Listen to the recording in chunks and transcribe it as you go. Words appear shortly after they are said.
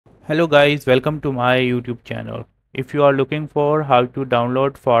Hello guys, welcome to my YouTube channel. If you are looking for how to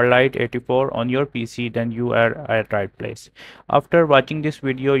download Farlight 84 on your PC, then you are at right place. After watching this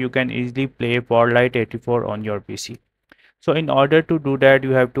video, you can easily play Farlight 84 on your PC. So in order to do that,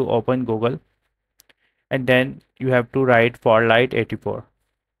 you have to open Google and then you have to write Farlight 84.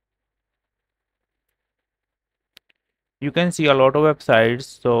 You can see a lot of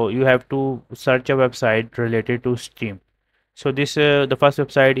websites, so you have to search a website related to Steam. So this the first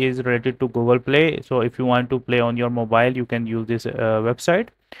website is related to Google Play. So if you want to play on your mobile, you can use this website.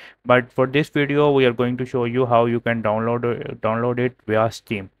 But for this video, we are going to show you how you can download it via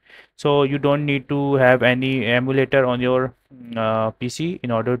Steam. So you don't need to have any emulator on your PC in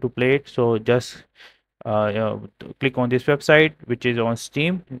order to play it. So just click on this website, which is on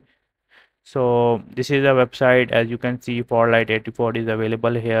Steam. So this is a website. As you can see, Farlight 84 is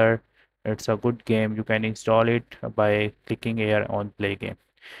available here. It's a good game. You can install it by clicking here on play game.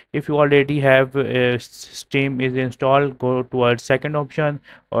 If you already have Steam is installed, go towards second option.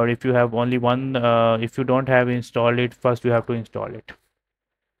 Or if you have only one, if you don't have installed it, first you have to install it.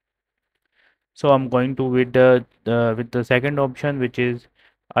 So I'm going to with the second option, which is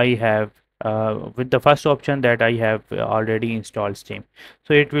I have with the first option that I have already installed Steam.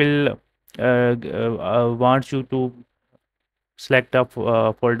 So it will wants you to select a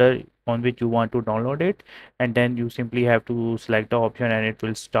folder on which you want to download it, and then you simply have to select the option and it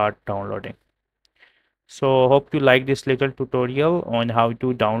will start downloading. So hope you like this little tutorial on how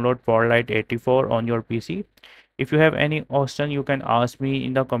to download Farlight 84 on your PC. If you have any question, you can ask me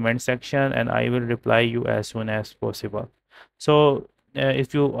in the comment section and I will reply you as soon as possible. So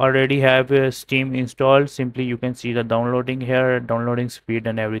if you already have Steam installed, simply you can see the downloading here, downloading speed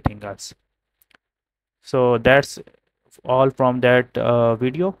and everything else. So that's all from that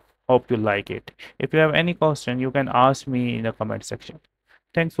video. Hope you like it. If you have any question, you can ask me in the comment section.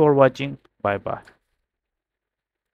 Thanks for watching. Bye bye.